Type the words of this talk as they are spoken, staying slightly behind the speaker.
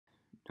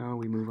Now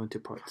we move on to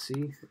part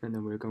C, and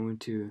then we're going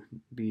to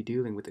be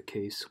dealing with a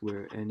case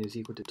where n is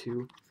equal to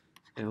 2,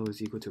 L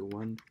is equal to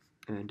 1,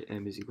 and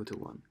m is equal to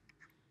 1.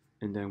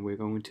 And then we're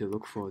going to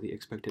look for the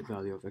expected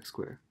value of x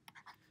squared.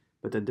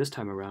 But then this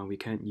time around, we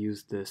can't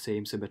use the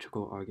same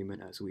symmetrical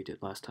argument as we did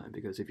last time,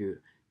 because if you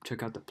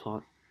check out the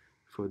plot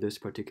for this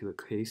particular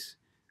case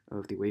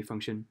of the wave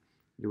function,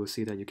 you will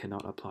see that you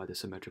cannot apply the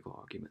symmetrical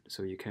argument.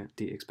 So you can't,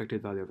 the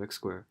expected value of x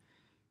squared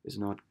is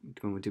not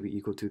going to be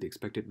equal to the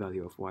expected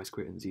value of y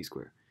squared and z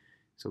squared.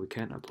 So we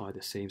can't apply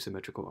the same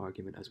symmetrical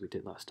argument as we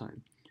did last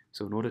time.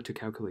 So in order to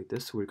calculate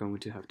this, we're going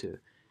to have to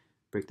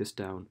break this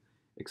down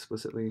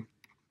explicitly,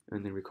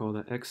 and then recall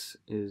that x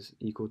is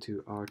equal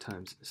to r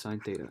times sine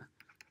theta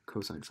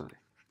cosine phi.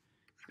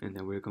 And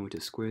then we're going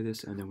to square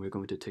this, and then we're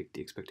going to take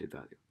the expected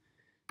value.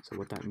 So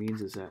what that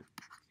means is that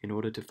in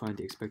order to find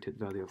the expected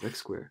value of x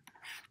squared,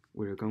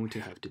 we're going to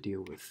have to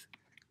deal with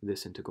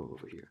this integral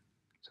over here.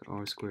 So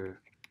r squared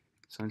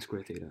sine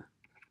squared theta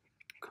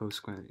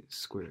cosine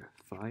squared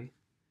phi.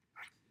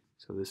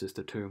 So this is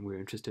the term we're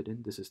interested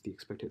in. This is the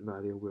expected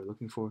value we're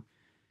looking for.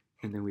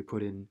 And then we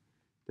put in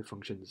the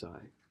function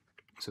xi.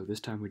 So this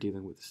time we're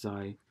dealing with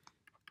xi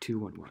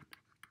 211.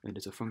 And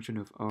it's a function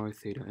of r,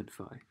 theta, and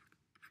phi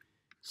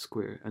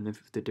square. And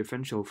if the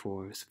differential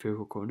for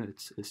spherical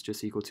coordinates is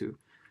just equal to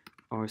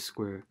r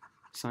squared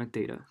sine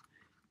theta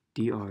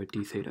dr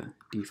d theta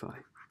d phi.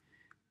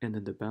 And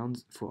then the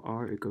bounds for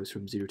r, it goes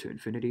from 0 to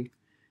infinity.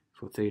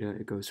 For theta,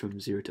 it goes from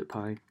 0 to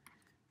pi.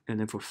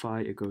 And then for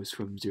phi, it goes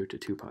from 0 to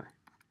 2 pi.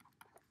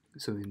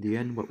 So in the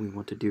end, what we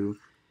want to do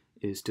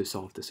is to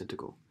solve this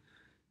integral.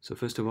 So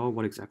first of all,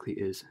 what exactly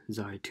is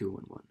xi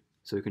 211?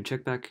 So you can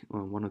check back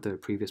on one of the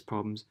previous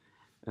problems.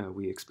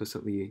 We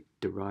explicitly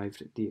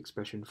derived the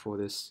expression for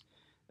this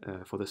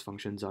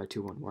function xi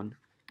 211.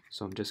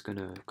 So I'm just going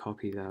to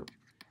copy that,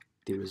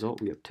 the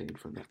result we obtained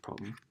from that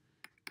problem.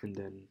 And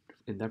then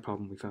in that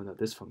problem, we found that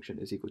this function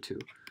is equal to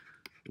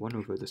 1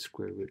 over the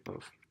square root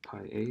of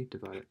pi a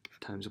divided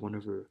times 1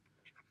 over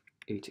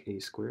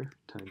 8a squared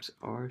times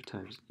r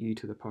times e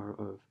to the power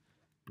of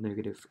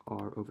negative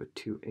r over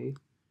 2a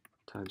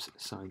times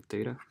sine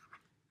theta,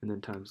 and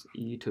then times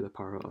e to the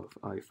power of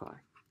I phi.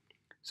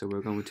 So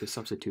we're going to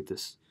substitute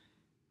this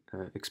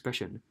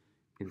expression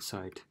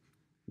inside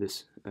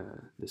this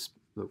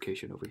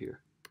location over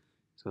here.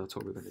 So that's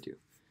what we're going to do.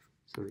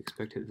 So the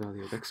expected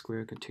value of x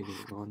squared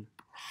continuing on.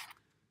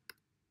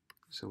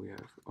 So we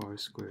have r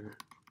squared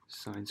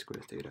sine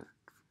squared theta,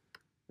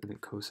 and then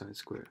cosine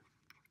squared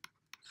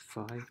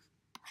phi.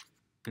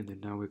 And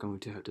then now we're going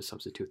to have to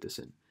substitute this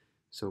in.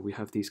 So we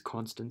have these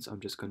constants. I'm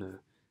just going to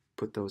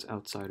put those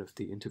outside of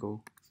the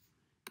integral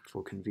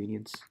for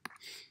convenience.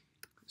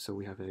 So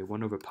we have a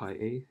 1 over pi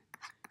a,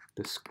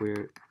 the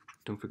square,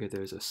 don't forget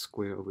there's a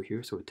square over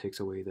here, so it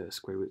takes away the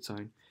square root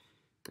sign.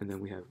 And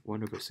then we have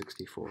 1 over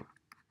 64,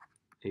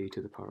 a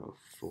to the power of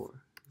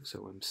 4.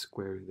 So I'm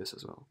squaring this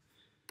as well.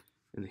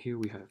 And here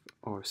we have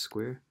r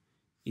squared,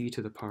 e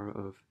to the power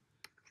of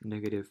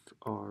negative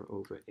r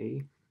over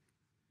a.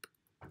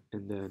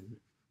 And then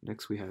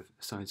next we have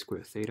sine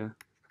squared theta.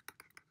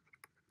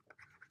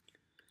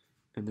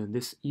 And then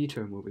this e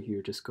term over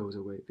here just goes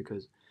away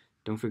because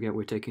don't forget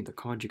we're taking the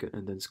conjugate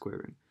and then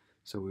squaring.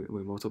 So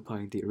we're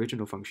multiplying the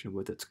original function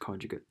with its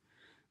conjugate.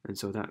 And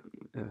so that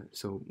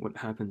so what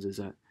happens is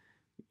that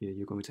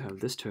you're going to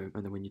have this term,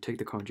 and then when you take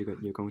the conjugate,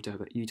 you're going to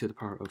have an e to the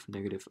power of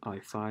negative I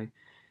phi,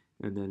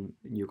 and then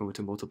you're going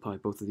to multiply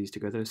both of these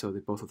together so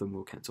that both of them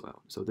will cancel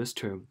out. So this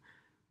term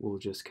will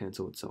just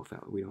cancel itself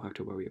out. We don't have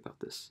to worry about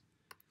this.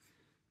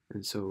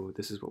 And so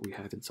this is what we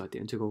have inside the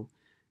integral,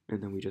 and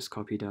then we just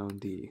copy down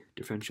the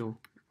differential,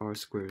 r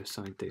squared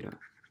sine theta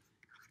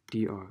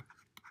dr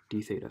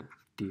d theta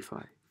d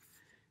phi.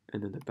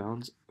 And then the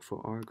bounds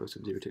for r goes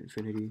from 0 to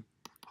infinity.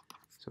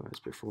 So as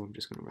before, I'm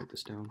just going to write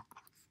this down.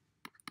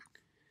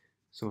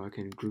 So I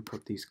can group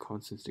up these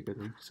constants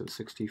together. So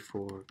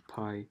 64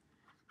 pi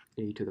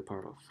a to the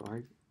power of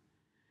 5.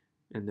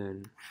 And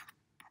then,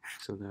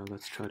 so now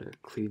let's try to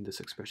clean this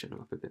expression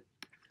up a bit.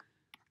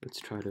 Let's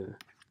try to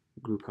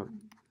group up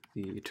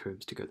the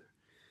terms together.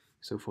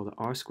 So for the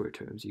r squared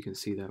terms, you can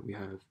see that we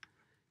have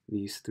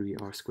these 3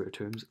 r squared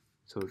terms.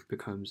 So it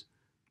becomes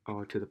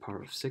r to the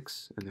power of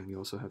 6, and then we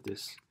also have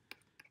this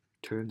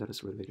term that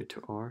is related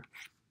to r.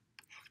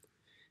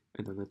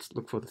 And then let's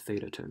look for the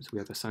theta terms. We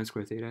have a sine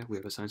squared theta, we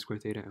have a sine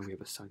squared theta, and we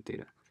have a sine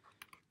theta.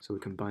 So we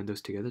combine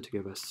those together to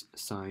give us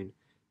sine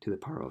to the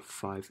power of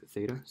 5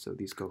 theta, so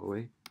these go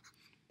away.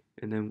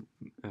 And then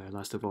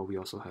last of all, we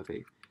also have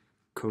a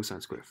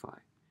cosine squared phi.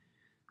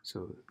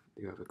 So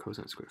you have a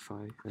cosine squared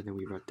phi, and then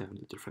we write down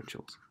the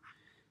differentials.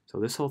 So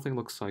this whole thing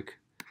looks like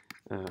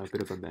a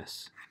bit of a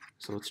mess.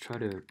 So let's try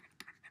to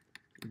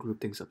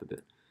group things up a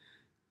bit.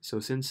 So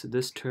since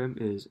this term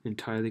is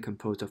entirely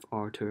composed of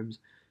r terms,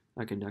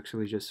 I can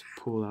actually just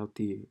pull out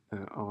the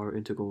r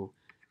integral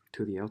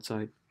to the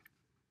outside.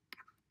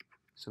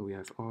 So we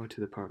have r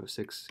to the power of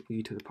 6,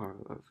 e to the power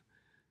of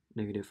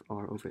negative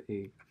r over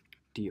a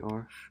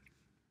dr.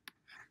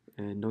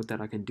 And note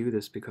that I can do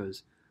this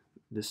because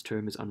this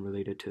term is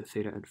unrelated to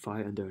theta and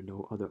phi, and there are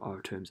no other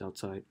r terms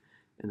outside,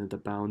 and then the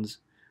bounds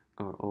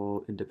are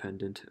all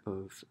independent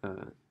of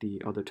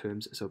the other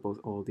terms, so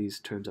all these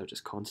terms are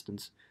just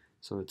constants,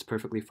 so it's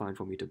perfectly fine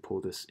for me to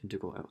pull this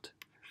integral out.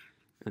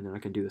 And then I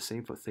can do the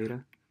same for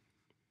theta,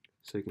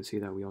 so you can see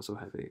that we also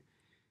have a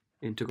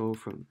integral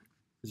from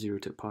 0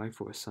 to pi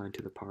for sine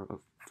to the power of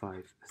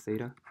 5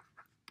 theta,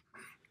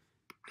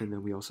 and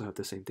then we also have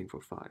the same thing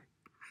for phi.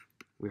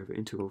 We have an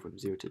integral from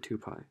 0 to 2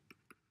 pi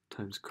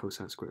times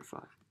cosine squared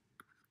phi.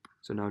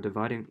 So now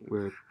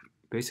we're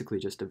basically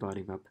just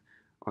dividing up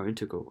our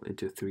integral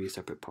into 3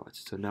 separate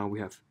parts. So now we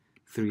have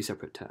 3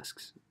 separate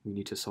tasks. We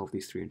need to solve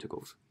these 3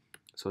 integrals.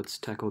 So let's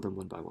tackle them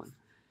one by one.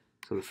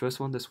 So the first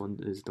one, this one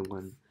is the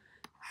one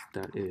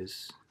that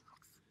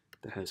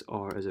has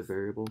r as a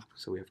variable.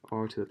 So we have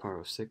r to the power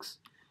of 6,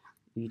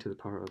 e to the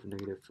power of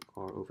negative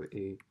r over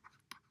a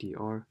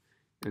dr.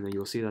 And then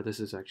you'll see that this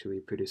is actually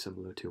pretty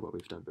similar to what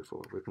we've done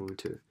before. We're going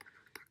to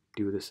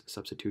do this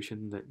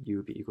substitution, let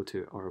u be equal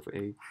to r over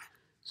a.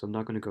 So I'm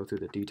not going to go through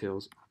the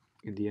details.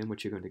 In the end,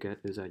 what you're going to get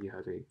is that you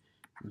have a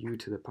u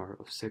to the power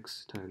of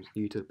 6 times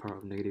e to the power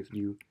of negative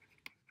u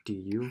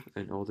du,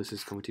 and all this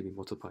is going to be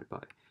multiplied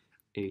by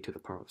a to the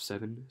power of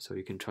 7. So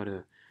you can try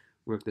to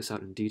work this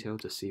out in detail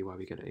to see why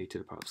we get a to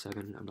the power of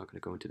 7. I'm not going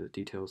to go into the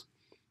details,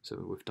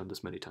 so we've done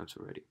this many times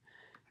already.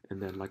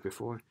 And then, like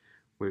before,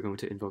 we're going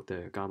to invoke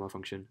the gamma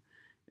function,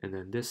 and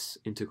then this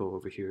integral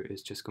over here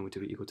is just going to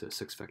be equal to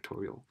 6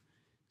 factorial.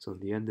 So in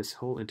the end, this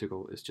whole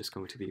integral is just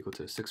going to be equal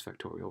to 6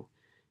 factorial,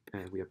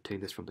 and we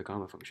obtain this from the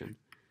gamma function,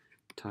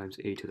 times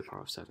a to the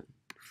power of 7.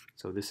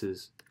 So this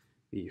is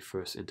the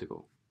first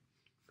integral.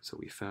 So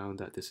we found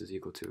that this is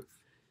equal to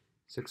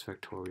 6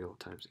 factorial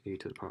times a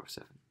to the power of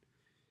 7.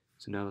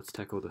 So now let's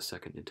tackle the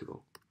second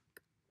integral.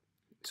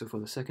 So for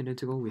the second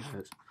integral, we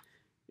have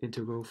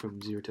integral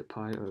from 0 to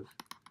pi of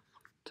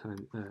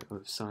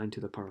sine to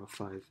the power of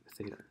 5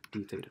 theta,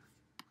 d theta.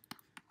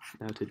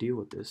 Now to deal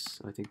with this,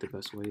 I think the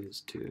best way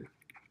is to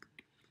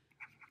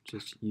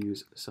just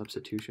use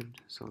substitution.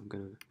 So I'm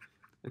going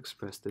to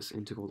express this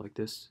integral like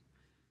this.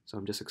 So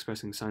I'm just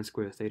expressing sine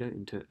squared theta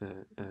into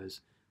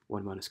as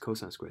 1 minus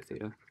cosine squared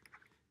theta.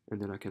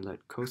 And then I can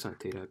let cosine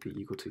theta be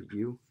equal to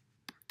u.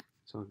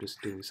 So I'm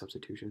just doing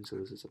substitution, so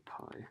this is a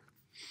pi.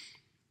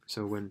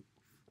 So when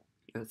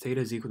theta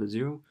is equal to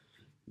 0,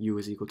 u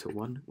is equal to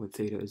 1. When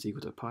theta is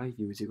equal to pi,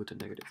 u is equal to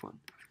negative 1.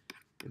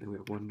 And then we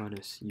have 1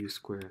 minus u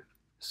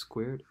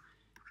squared.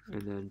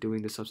 And then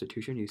doing the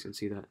substitution, you can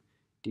see that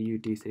du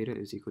d theta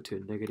is equal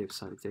to negative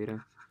sine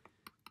theta.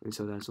 And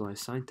so that's why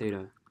sine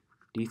theta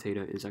d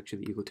theta is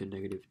actually equal to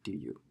negative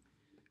du.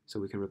 So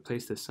we can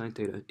replace the sine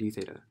theta d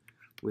theta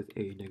with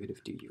a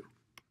negative du.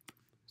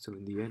 So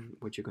in the end,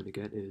 what you're going to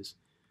get is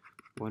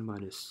 1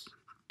 minus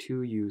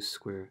 2u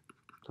squared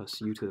plus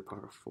u to the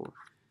power of 4.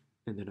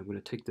 And then I'm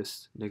going to take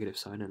this negative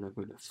sign and I'm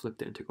going to flip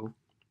the integral.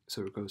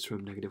 So it goes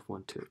from negative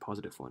 1 to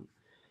positive 1.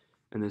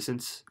 And then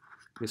since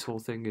this whole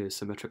thing is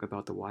symmetric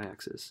about the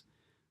y-axis,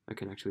 I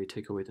can actually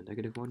take away the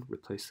negative 1,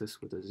 replace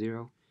this with a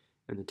 0,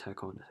 and then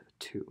tack on a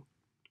 2.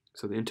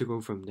 So the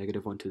integral from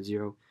negative 1 to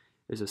 0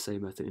 is the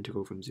same as the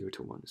integral from 0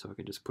 to 1. So I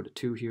can just put a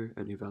 2 here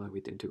and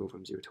evaluate the integral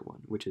from 0 to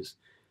 1, which is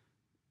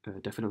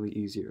definitely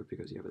easier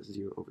because you have a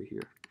 0 over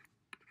here.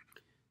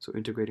 So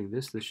integrating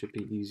this should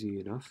be easy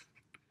enough.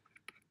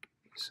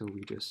 So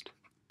we just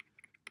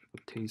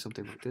obtain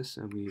something like this,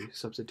 and we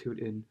substitute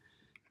in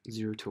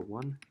 0 to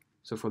 1.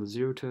 So for the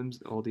 0 terms,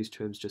 all these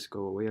terms just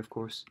go away, of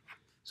course.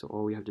 So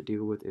all we have to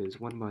deal with is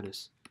 1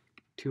 minus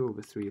 2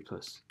 over 3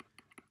 plus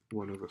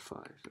 1 over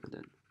 5. And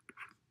then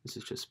this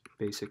is just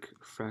basic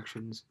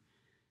fractions.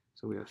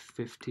 So we have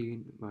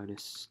 15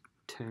 minus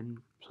 10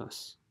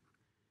 plus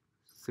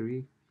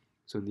 3.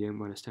 So in the end,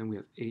 minus 10, we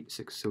have 8,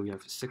 6. So we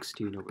have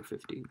 16 over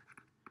 15.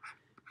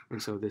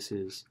 And so this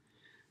is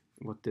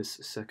what this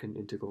second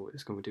integral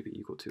is going to be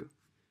equal to.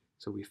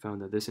 So we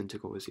found that this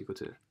integral is equal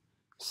to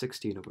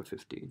 16 over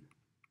 15.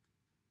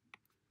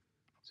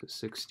 So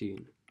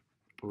 16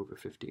 over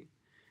 15.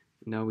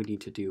 Now we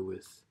need to deal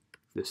with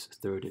this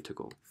third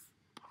integral.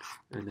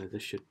 And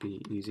this should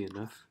be easy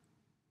enough.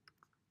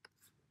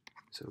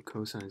 So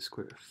cosine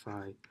squared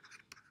phi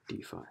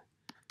d phi.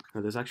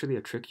 Now there's actually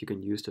a trick you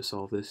can use to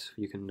solve this.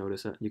 You can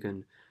notice that, you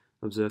can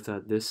observe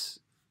that this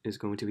is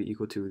going to be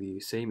equal to the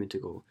same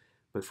integral,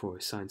 but for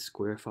sine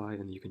square phi,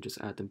 and you can just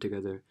add them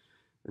together,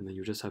 and then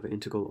you just have an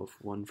integral of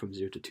 1 from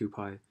 0 to 2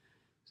 pi,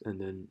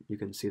 and then you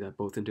can see that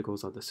both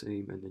integrals are the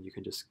same, and then you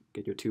can just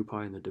get your 2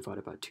 pi and then divide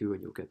it by 2,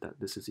 and you'll get that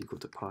this is equal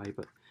to pi.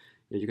 But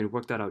yeah, you can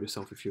work that out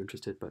yourself if you're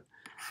interested, but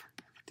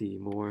the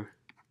more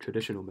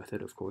traditional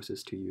method, of course,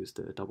 is to use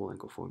the double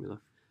angle formula.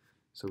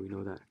 So we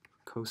know that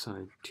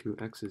cosine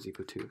 2x is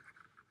equal to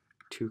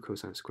 2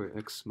 cosine squared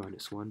x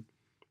minus 1.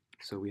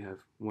 So we have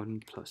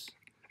 1 plus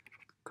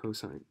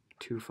cosine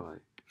 2 phi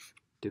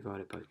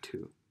divided by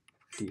 2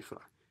 d phi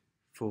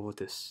for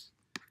this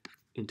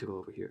integral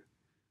over here.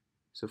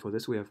 So for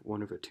this we have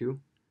 1 over 2,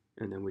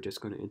 and then we're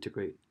just going to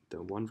integrate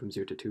the 1 from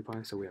 0 to 2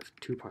 pi, so we have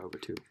 2 pi over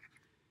 2.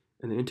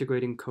 And then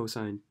integrating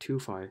cosine 2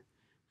 phi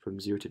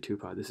from 0 to 2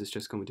 pi, this is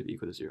just going to be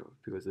equal to 0,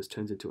 because this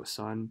turns into a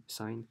sine,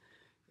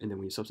 And then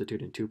when you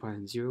substitute in 2 pi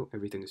and 0,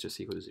 everything is just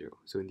equal to 0.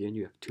 So in the end,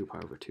 you have 2 pi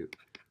over 2,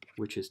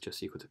 which is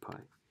just equal to pi.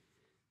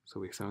 So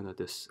we found that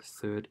this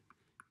third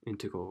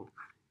integral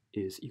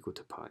is equal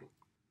to pi.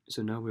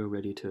 So now we're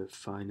ready to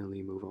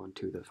finally move on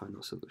to the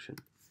final solution.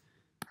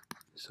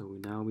 So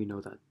now we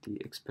know that the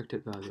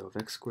expected value of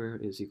x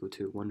squared is equal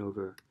to 1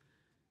 over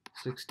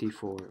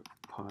 64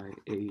 pi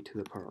a to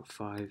the power of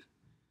 5.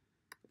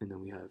 And then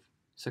we have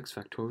 6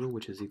 factorial,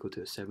 which is equal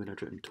to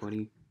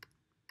 720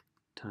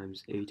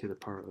 times a to the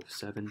power of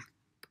 7.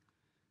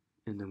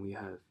 And then we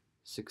have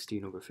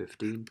 16 over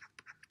 15.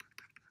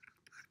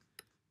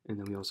 And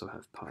then we also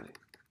have pi.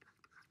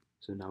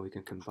 So now we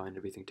can combine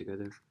everything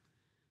together.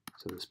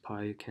 So this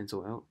pi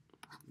cancel out.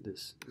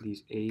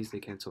 These a's, they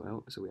cancel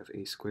out. So we have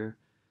a squared.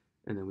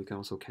 And then we can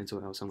also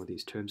cancel out some of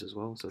these terms as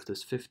well. So if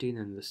this 15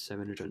 and this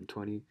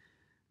 720,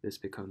 this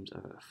becomes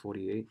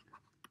 48.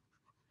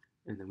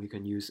 And then we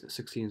can use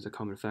 16 as a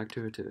common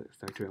factor to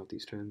factor out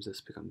these terms.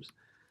 This becomes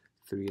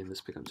 3 and this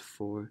becomes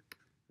 4. And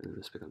then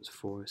this becomes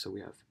 4. So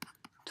we have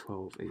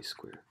 12a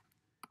squared.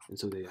 And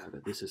so there you have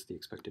it. This is the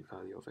expected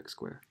value of x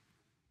squared.